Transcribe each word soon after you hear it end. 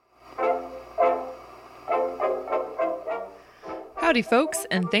Howdy, folks,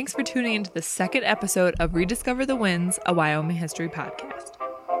 and thanks for tuning into the second episode of Rediscover the Winds, a Wyoming history podcast.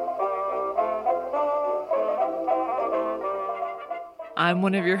 I'm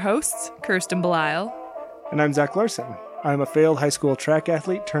one of your hosts, Kirsten Belial. And I'm Zach Larson. I'm a failed high school track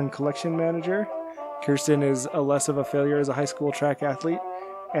athlete turned collection manager. Kirsten is a less of a failure as a high school track athlete,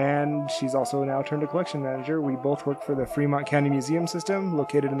 and she's also now turned a collection manager. We both work for the Fremont County Museum System,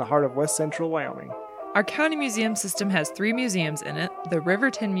 located in the heart of West Central Wyoming. Our county museum system has 3 museums in it: the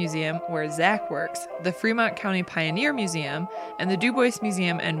Riverton Museum, where Zach works, the Fremont County Pioneer Museum, and the Du Bois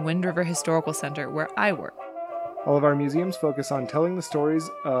Museum and Wind River Historical Center, where I work. All of our museums focus on telling the stories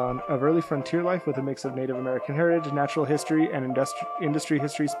of early frontier life with a mix of Native American heritage, natural history, and industry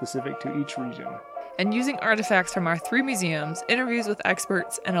history specific to each region. And using artifacts from our 3 museums, interviews with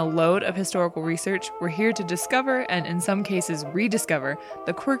experts, and a load of historical research, we're here to discover, and in some cases rediscover,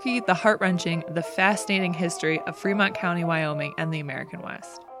 the quirky, the heart-wrenching, the fascinating history of Fremont County, Wyoming, and the American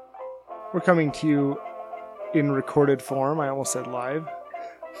West. We're coming to you in recorded form, I almost said live,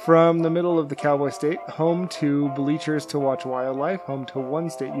 from the middle of the Cowboy State, home to bleachers to watch wildlife, home to one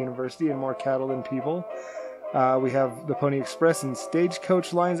state university and more cattle than people. We have the Pony Express and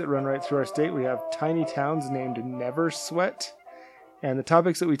stagecoach lines that run right through our state. We have tiny towns named Never Sweat. And the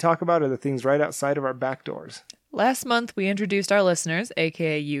topics that we talk about are the things right outside of our back doors. Last month, we introduced our listeners,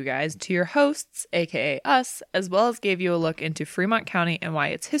 aka you guys, to your hosts, aka us, as well as gave you a look into Fremont County and why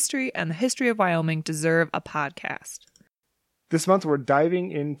its history and the history of Wyoming deserve a podcast. This month, we're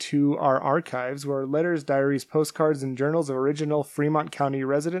diving into our archives, where letters, diaries, postcards, and journals of original Fremont County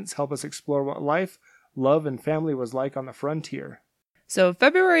residents help us explore what life, love, and family was like on the frontier. So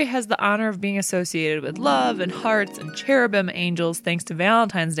February has the honor of being associated with love and hearts and cherubim angels thanks to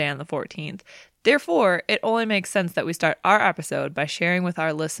Valentine's Day on the 14th. Therefore, it only makes sense that we start our episode by sharing with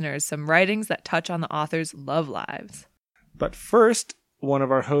our listeners some writings that touch on the author's love lives. But first, one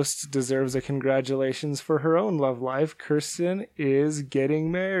of our hosts deserves a congratulations for her own love life. Kirsten is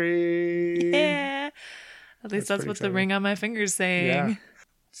getting married. Yeah. At least that's what exciting. The ring on my finger is saying. Yeah.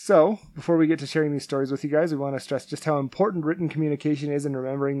 So, before we get to sharing these stories with you guys, we want to stress just how important written communication is in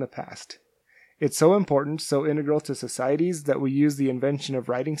remembering the past. It's so important, so integral to societies, that we use the invention of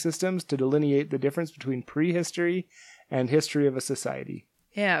writing systems to delineate the difference between prehistory and history of a society.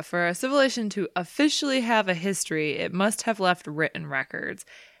 Yeah, for a civilization to officially have a history, it must have left written records.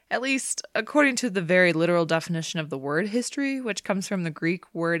 At least, according to the very literal definition of the word history, which comes from the Greek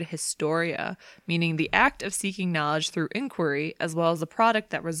word historia, meaning the act of seeking knowledge through inquiry, as well as the product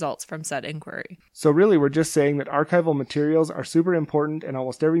that results from said inquiry. So really, we're just saying that archival materials are super important, and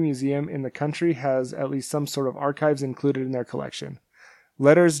almost every museum in the country has at least some sort of archives included in their collection.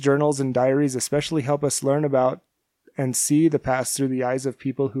 Letters, journals, and diaries especially help us learn about and see the past through the eyes of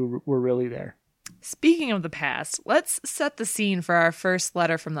people who were really there. Speaking of the past, let's set the scene for our first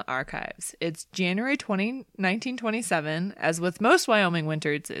letter from the archives. It's January 20, 1927. As with most Wyoming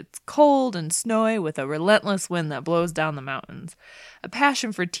winters, it's cold and snowy with a relentless wind that blows down the mountains. A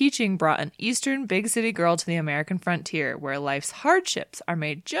passion for teaching brought an eastern big city girl to the American frontier, where life's hardships are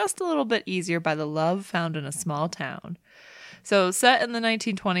made just a little bit easier by the love found in a small town. So, set in the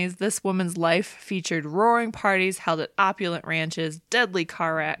 1920s, this woman's life featured roaring parties held at opulent ranches, deadly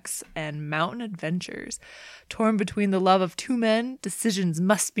car wrecks, and mountain adventures. Torn between the love of 2 men, decisions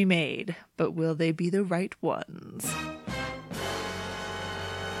must be made. But will they be the right ones?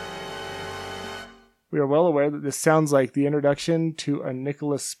 We are well aware that this sounds like the introduction to a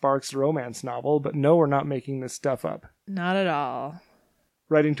Nicholas Sparks romance novel, but no, we're not making this stuff up. Not at all.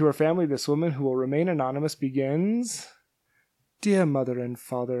 Writing to her family, this woman, who will remain anonymous, begins... Dear mother and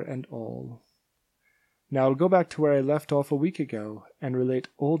father and all. Now I'll go back to where I left off a week ago and relate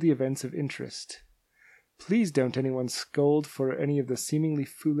all the events of interest. Please don't anyone scold for any of the seemingly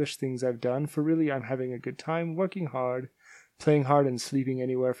foolish things I've done, for really I'm having a good time, working hard, playing hard, and sleeping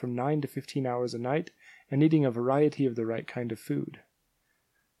anywhere from 9 to 15 hours a night, and eating a variety of the right kind of food.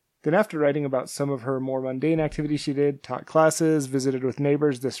 Then after writing about some of her more mundane activities she did, taught classes, visited with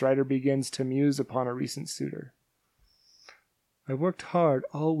neighbors, this writer begins to muse upon a recent suitor. I worked hard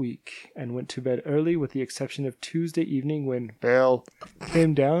all week and went to bed early with the exception of Tuesday evening when Bill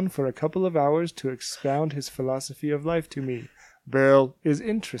came down for a couple of hours to expound his philosophy of life to me. Bill is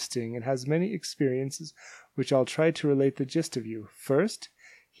interesting and has many experiences which I'll try to relate the gist of you. First,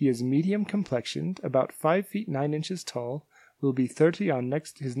 he is medium complexioned, about 5 feet 9 inches tall, will be 30 on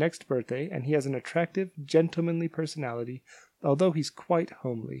his next birthday, and he has an attractive, gentlemanly personality, although he's quite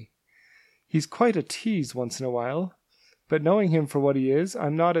homely. He's quite a tease once in a while, but knowing him for what he is,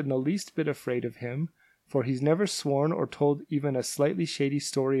 I'm not in the least bit afraid of him, for he's never sworn or told even a slightly shady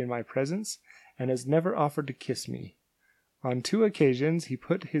story in my presence, and has never offered to kiss me. On 2 occasions, he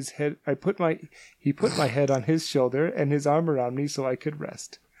put my head on his shoulder and his arm around me so I could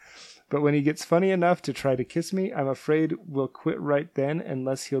rest. But when he gets funny enough to try to kiss me, I'm afraid we'll quit right then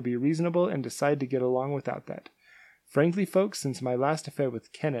unless he'll be reasonable and decide to get along without that. Frankly, folks, since my last affair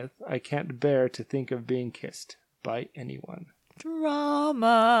with Kenneth, I can't bear to think of being kissed by anyone.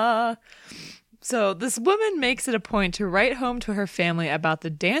 Drama. So this woman makes it a point to write home to her family about the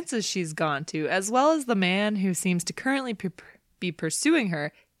dances she's gone to, as well as the man who seems to currently be pursuing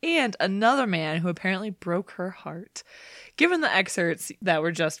her, and another man who apparently broke her heart. Given the excerpts that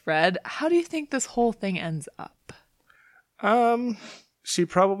were just read, how do you think this whole thing ends up? She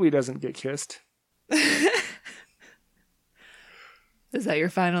probably doesn't get kissed. Is that your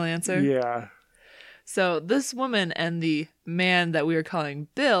final answer? Yeah. So this woman and the man that we were calling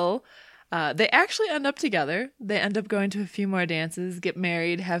Bill, they actually end up together. They end up going to a few more dances, get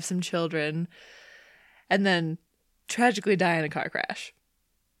married, have some children, and then tragically die in a car crash.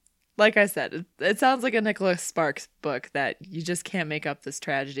 Like I said, it sounds like a Nicholas Sparks book that you just can't make up this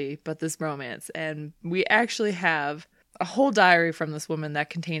tragedy, but this romance. And we actually have a whole diary from this woman that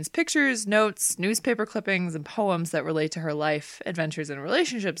contains pictures, notes, newspaper clippings, and poems that relate to her life, adventures, and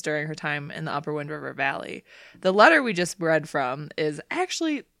relationships during her time in the Upper Wind River Valley. The letter we just read from is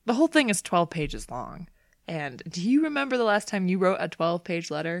actually, the whole thing is 12 pages long. And do you remember the last time you wrote a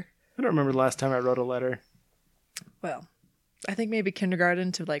 12-page letter? I don't remember the last time I wrote a letter. Well, I think maybe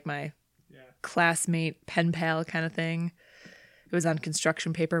kindergarten to like my classmate pen pal kind of thing. It was on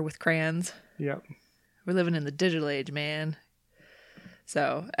construction paper with crayons. Yep. We're living in the digital age, man.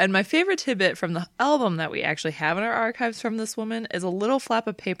 So, and my favorite tidbit from the album that we actually have in our archives from this woman is a little flap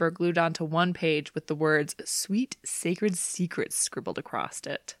of paper glued onto one page with the words "Sweet Sacred Secrets" scribbled across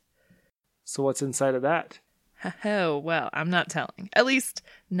it. So what's inside of that? Oh, well, I'm not telling. At least,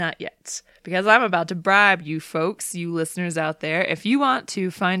 not yet. Because I'm about to bribe you folks, you listeners out there. If you want to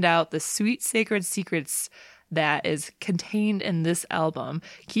find out the sweet sacred secrets that is contained in this album,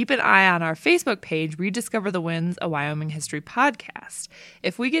 keep an eye on our Facebook page, Rediscover the Winds, a Wyoming history podcast.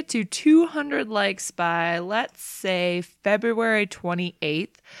 If we get to 200 likes by, let's say, February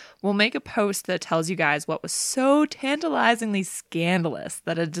 28th, we'll make a post that tells you guys what was so tantalizingly scandalous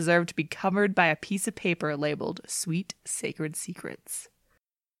that it deserved to be covered by a piece of paper labeled Sweet Sacred Secrets.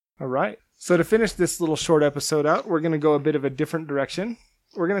 All right. So to finish this little short episode out, we're going to go a bit of a different direction.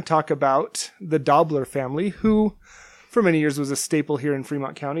 We're going to talk about the Dobler family, who for many years was a staple here in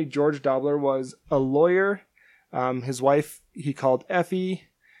Fremont County. George Dobler was a lawyer. His wife, he called Effie.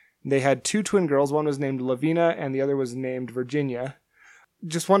 They had 2 twin girls. One was named Lavina and the other was named Virginia.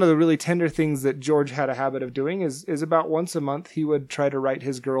 Just one of the really tender things that George had a habit of doing is about once a month he would try to write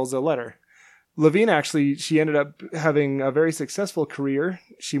his girls a letter. Lavina actually, she ended up having a very successful career.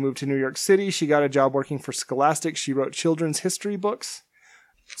 She moved to New York City. She got a job working for Scholastic. She wrote children's history books.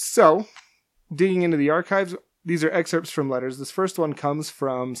 So, digging into the archives, these are excerpts from letters. This first one comes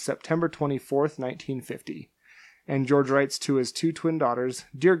from September 24th, 1950. And George writes to his 2 twin daughters,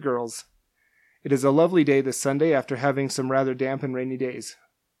 "Dear girls, it is a lovely day this Sunday after having some rather damp and rainy days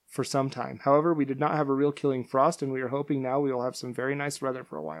for some time. However, we did not have a real killing frost, and we are hoping now we will have some very nice weather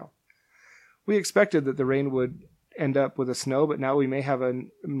for a while. We expected that the rain would end up with a snow, but now we may have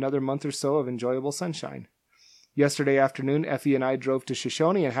another month or so of enjoyable sunshine. Yesterday afternoon, Effie and I drove to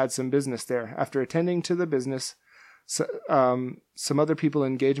Shoshone and had some business there. After attending to the business, some other people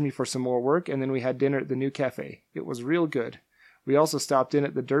engaged me for some more work, and then we had dinner at the new cafe. It was real good. We also stopped in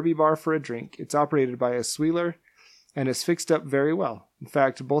at the Derby Bar for a drink. It's operated by a Sweeler and is fixed up very well. In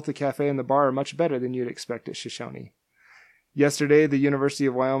fact, both the cafe and the bar are much better than you'd expect at Shoshone. Yesterday, the University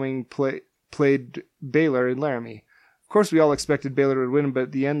of Wyoming played Baylor in Laramie. Of course, we all expected Baylor would win, but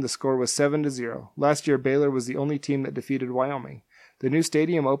at the end, the score was 7-0. Last year, Baylor was the only team that defeated Wyoming. The new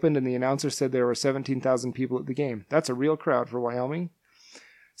stadium opened, and the announcer said there were 17,000 people at the game. That's a real crowd for Wyoming.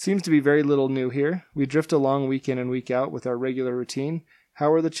 Seems to be very little new here. We drift along week in and week out with our regular routine.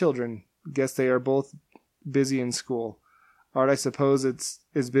 How are the children? Guess they are both busy in school. Art, I suppose,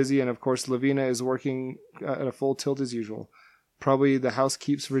 is busy, and of course, Lavina is working at a full tilt as usual. Probably the house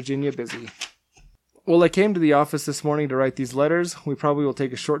keeps Virginia busy. Well, I came to the office this morning to write these letters. We probably will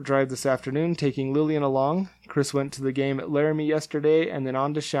take a short drive this afternoon, taking Lillian along. Chris went to the game at Laramie yesterday and then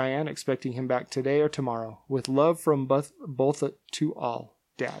on to Cheyenne, expecting him back today or tomorrow. With love from both to all.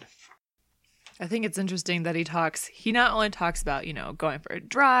 Dad. I think it's interesting that he not only talks about, going for a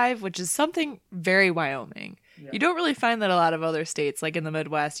drive, which is something very Wyoming. Yeah. You don't really find that a lot of other states, like in the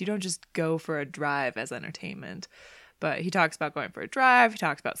Midwest, you don't just go for a drive as entertainment. But he talks about going for a drive, he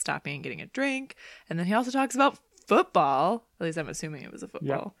talks about stopping and getting a drink, and then he also talks about football. At least I'm assuming it was a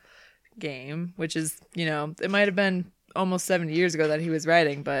football game, which is, it might have been almost 70 years ago that he was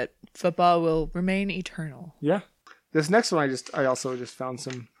writing, but football will remain eternal. Yeah. This next one, I also just found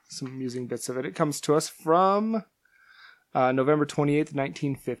some amusing bits of it. It comes to us from November 28th,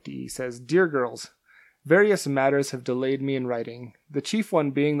 1950. He says, "Dear girls, various matters have delayed me in writing, the chief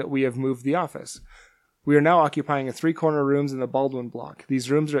one being that we have moved the office. We are now occupying 3-corner rooms in the Baldwin block. These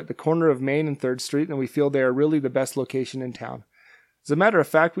rooms are at the corner of Main and 3rd Street, and we feel they are really the best location in town. As a matter of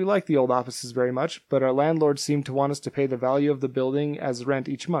fact, we like the old offices very much, but our landlord seemed to want us to pay the value of the building as rent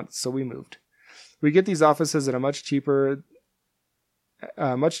each month, so we moved. We get these offices at a much cheaper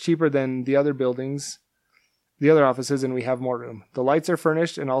than the other offices, and we have more room. The lights are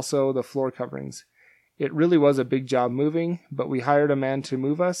furnished and also the floor coverings. It really was a big job moving, but we hired a man to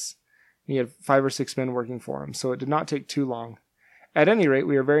move us. He had 5 or 6 men working for him, so it did not take too long. At any rate,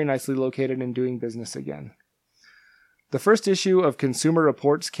 we are very nicely located and doing business again. The first issue of Consumer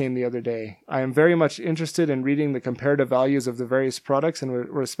Reports came the other day. I am very much interested in reading the comparative values of the various products, and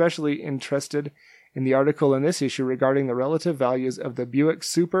we're especially interested in the article in this issue regarding the relative values of the Buick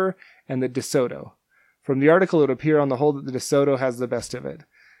Super and the DeSoto. From the article, it would appear on the whole that the DeSoto has the best of it.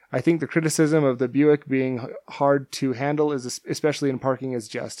 I think the criticism of the Buick being hard to handle, especially in parking, is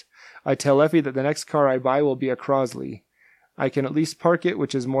just. I tell Effie that the next car I buy will be a Crosley. I can at least park it,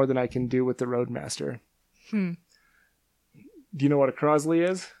 which is more than I can do with the Roadmaster." Do you know what a Crosley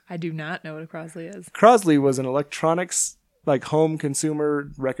is? I do not know what a Crosley is. Crosley was an electronics, home consumer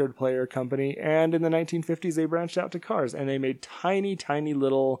record player company, and in the 1950s they branched out to cars, and they made tiny, tiny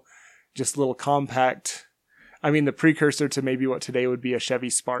little compact, the precursor to maybe what today would be a Chevy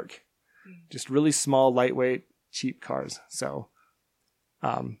Spark. Just really small, lightweight, cheap cars. So,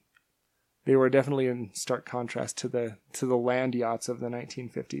 they were definitely in stark contrast to the land yachts of the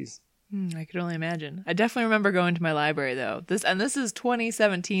 1950s. I could only imagine. I definitely remember going to my library, though. This is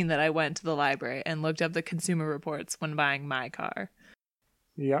 2017 that I went to the library and looked up the Consumer Reports when buying my car.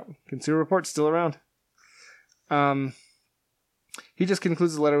 Yeah, Consumer Reports still around. He just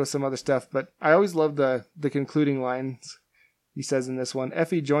concludes the letter with some other stuff, but I always love the concluding lines. He says in this one,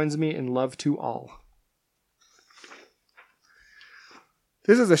 "Effie joins me in love to all."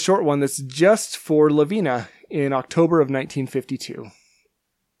 This is a short one that's just for Lavina in October of 1952.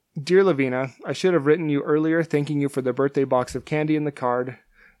 "Dear Lavina, I should have written you earlier thanking you for the birthday box of candy and the card,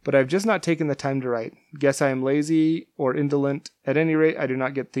 but I've just not taken the time to write. Guess I am lazy or indolent. At any rate, I do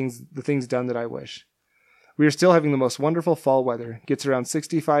not get the things done that I wish. We are still having the most wonderful fall weather. Gets around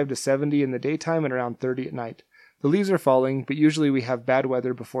 65 to 70 in the daytime and around 30 at night. The leaves are falling, but usually we have bad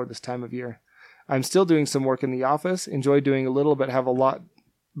weather before this time of year. I'm still doing some work in the office, enjoy doing a little, but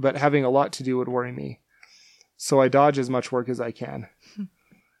having a lot to do would worry me. So I dodge as much work as I can.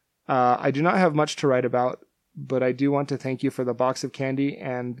 I do not have much to write about, but I do want to thank you for the box of candy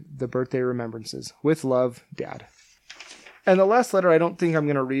and the birthday remembrances. With love, Dad." And the last letter I don't think I'm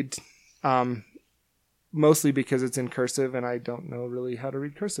going to read, mostly because it's in cursive and I don't know really how to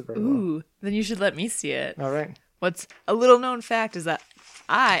read cursive very well. Ooh, then you should let me see it. All right. What's a little known fact is that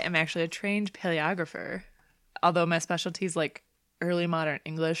I am actually a trained paleographer, although my specialty is early modern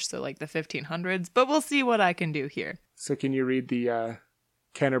English, so the 1500s, but we'll see what I can do here. So can you read the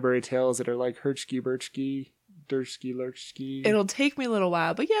Canterbury Tales that are like Herchki, Birchki, Durchki, Lurchki? It'll take me a little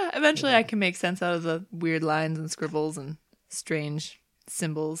while, but yeah, eventually I can make sense out of the weird lines and scribbles and strange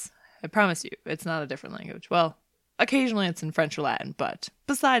symbols. I promise you, it's not a different language. Well, occasionally it's in French or Latin, but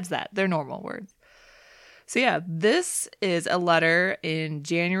besides that, they're normal words. So yeah, this is a letter in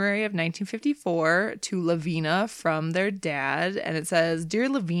January of 1954 to Lavina from their dad, and it says, "Dear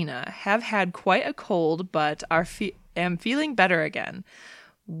Lavina, have had quite a cold, but am feeling better again.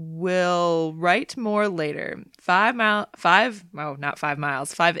 Will write more later. 5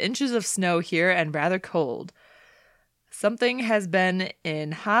 inches of snow here and rather cold. Something has been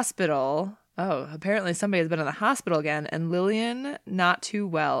in hospital." Oh, apparently somebody has been in the hospital again, and Lillian not too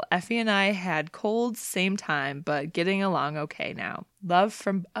well. Effie and I had colds same time, but getting along okay now. Love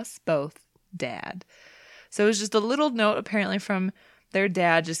from us both, Dad. So it was just a little note apparently from their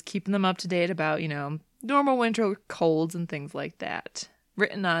dad, just keeping them up to date about, normal winter colds and things like that.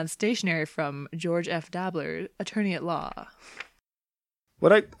 Written on stationery from George F. Dobler, attorney at law.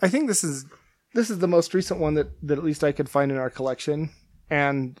 What I think this is the most recent one that at least I could find in our collection,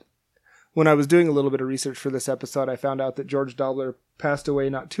 and when I was doing a little bit of research for this episode, I found out that George Dobler passed away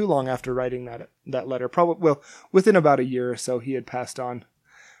not too long after writing that letter. Within about a year or so, he had passed on.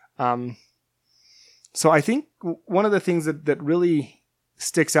 So I think one of the things that really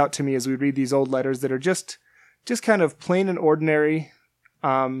sticks out to me as we read these old letters that are just kind of plain and ordinary,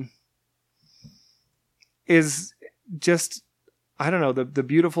 is just, I don't know, the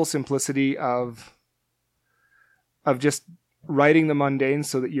beautiful simplicity of of just writing the mundane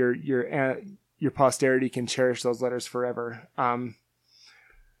so that your posterity can cherish those letters forever.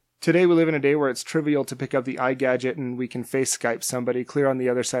 Today we live in a day where it's trivial to pick up the iGadget and we can face Skype somebody clear on the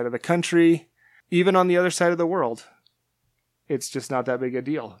other side of the country, even on the other side of the world. It's just not that big a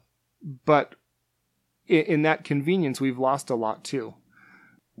deal. But in that convenience, we've lost a lot too.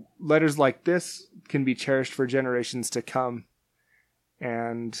 Letters like this can be cherished for generations to come.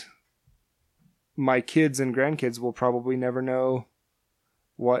 And my kids and grandkids will probably never know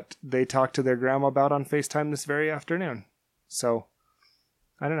what they talked to their grandma about on FaceTime this very afternoon. So,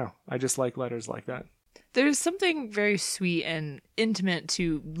 I don't know. I just like letters like that. There's something very sweet and intimate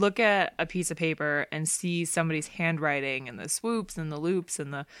to look at a piece of paper and see somebody's handwriting and the swoops and the loops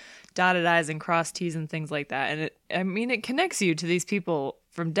and the dotted I's and crossed T's and things like that. And it connects you to these people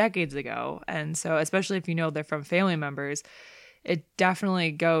from decades ago. And so, especially if you know they're from family members, it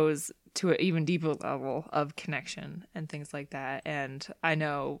definitely goes to an even deeper level of connection and things like that. And I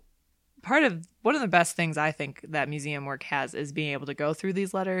know one of the best things I think that museum work has is being able to go through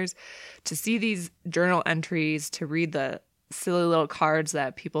these letters, to see these journal entries, to read the silly little cards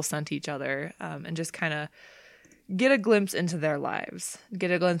that people sent each other, and just kind of get a glimpse into their lives, get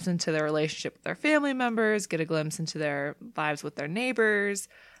a glimpse into their relationship with their family members, get a glimpse into their lives with their neighbors.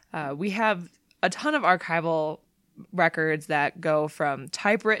 We have a ton of archival records that go from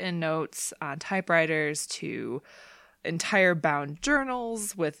typewritten notes on typewriters to entire bound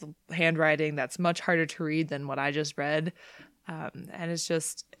journals with handwriting that's much harder to read than what I just read. And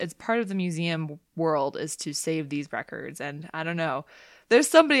it's part of the museum world is to save these records. And I don't know, there's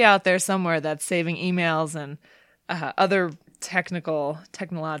somebody out there somewhere that's saving emails and other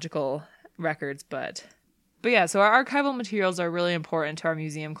technological records. But yeah, so our archival materials are really important to our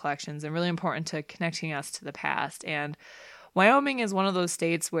museum collections and really important to connecting us to the past. And Wyoming is one of those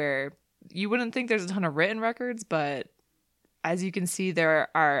states where you wouldn't think there's a ton of written records, but as you can see, there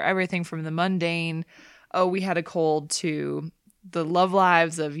are everything from the mundane, oh, we had a cold, to the love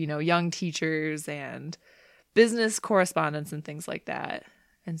lives of, young teachers and business correspondence and things like that.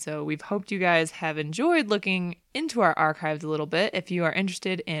 And so we've hoped you guys have enjoyed looking into our archives a little bit. If you are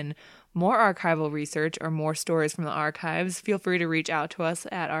interested in more archival research or more stories from the archives, feel free to reach out to us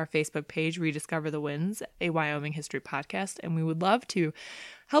at our Facebook page, Rediscover the Winds, a Wyoming history podcast, and we would love to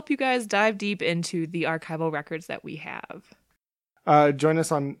help you guys dive deep into the archival records that we have. Join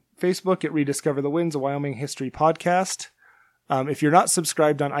us on Facebook at Rediscover the Winds, a Wyoming history podcast. If you're not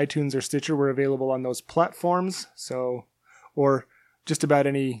subscribed on iTunes or Stitcher, we're available on those platforms. Or just about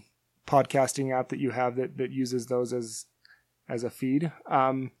any podcasting app that you have that uses those as a feed.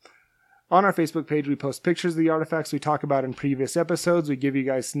 On our Facebook page, we post pictures of the artifacts we talk about in previous episodes. We give you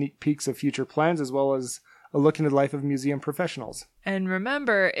guys sneak peeks of future plans, as well as a look into the life of museum professionals. And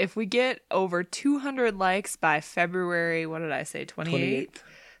remember, if we get over 200 likes by February, what did I say, 28th?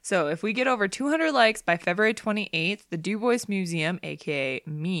 So if we get over 200 likes by February 28th, the Du Bois Museum, aka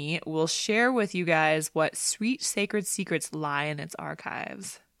me, will share with you guys what sweet sacred secrets lie in its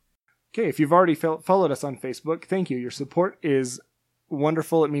archives. Okay, if you've already followed us on Facebook, thank you. Your support is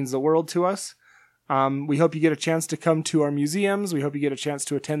wonderful. It means the world to us. We hope you get a chance to come to our museums. We hope you get a chance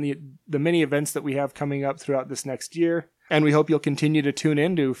to attend the many events that we have coming up throughout this next year. And we hope you'll continue to tune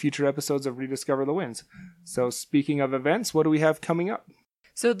in to future episodes of Rediscover the Winds. So speaking of events, what do we have coming up?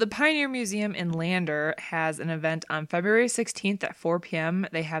 So the Pioneer Museum in Lander has an event on February 16th at 4 p.m.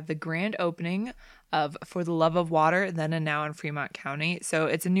 They have the grand opening of For the Love of Water, Then and Now in Fremont County. So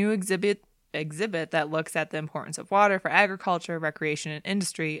it's a new exhibit that looks at the importance of water for agriculture, recreation, and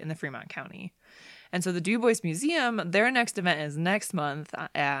industry in the Fremont County. And so the Du Bois Museum, their next event is next month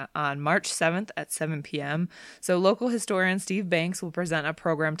on March 7th at 7 p.m. So local historian Steve Banks will present a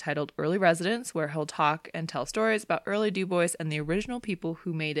program titled Early Residents, where he'll talk and tell stories about early Du Bois and the original people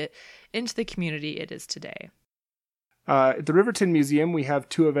who made it into the community it is today. At the Riverton Museum, we have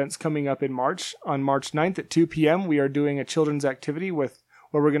two events coming up in March. On March 9th at 2 p.m., we are doing a children's activity where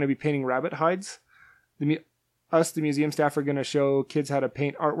we're going to be painting rabbit hides. The museum staff, are going to show kids how to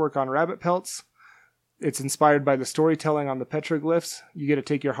paint artwork on rabbit pelts. It's inspired by the storytelling on the petroglyphs. You get to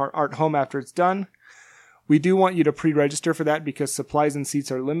take your art home after it's done. We do want you to pre-register for that because supplies and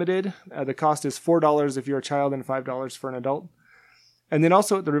seats are limited. The cost is $4 if you're a child and $5 for an adult. And then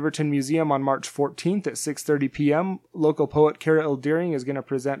also at the Riverton Museum on March 14th at 6:30 p.m., local poet Cara Ildeering is going to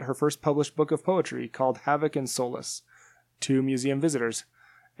present her first published book of poetry called Havoc and Solace to museum visitors.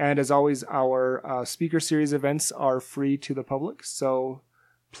 And as always, our speaker series events are free to the public, so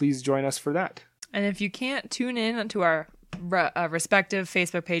please join us for that. And if you can't tune in to our respective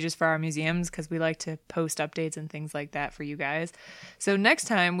Facebook pages for our museums because we like to post updates and things like that for you guys. So next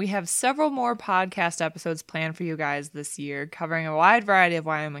time, we have several more podcast episodes planned for you guys this year, covering a wide variety of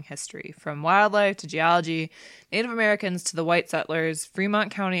Wyoming history, from wildlife to geology, Native Americans to the white settlers.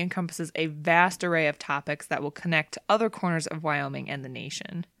 Fremont County encompasses a vast array of topics that will connect to other corners of Wyoming and the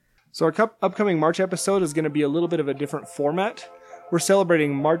nation. So our upcoming March episode is going to be a little bit of a different format. We're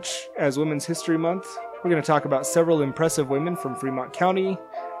celebrating March as Women's History Month. We're going to talk about several impressive women from Fremont County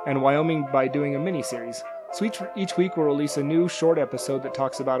and Wyoming by doing a mini-series. So each week we'll release a new short episode that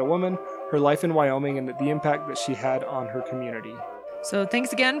talks about a woman, her life in Wyoming, and the impact that she had on her community. So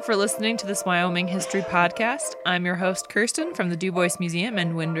thanks again for listening to this Wyoming History Podcast. I'm your host, Kirsten, from the Du Bois Museum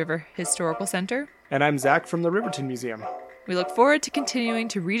and Wind River Historical Center. And I'm Zach from the Riverton Museum. We look forward to continuing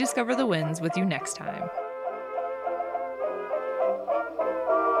to rediscover the winds with you next time.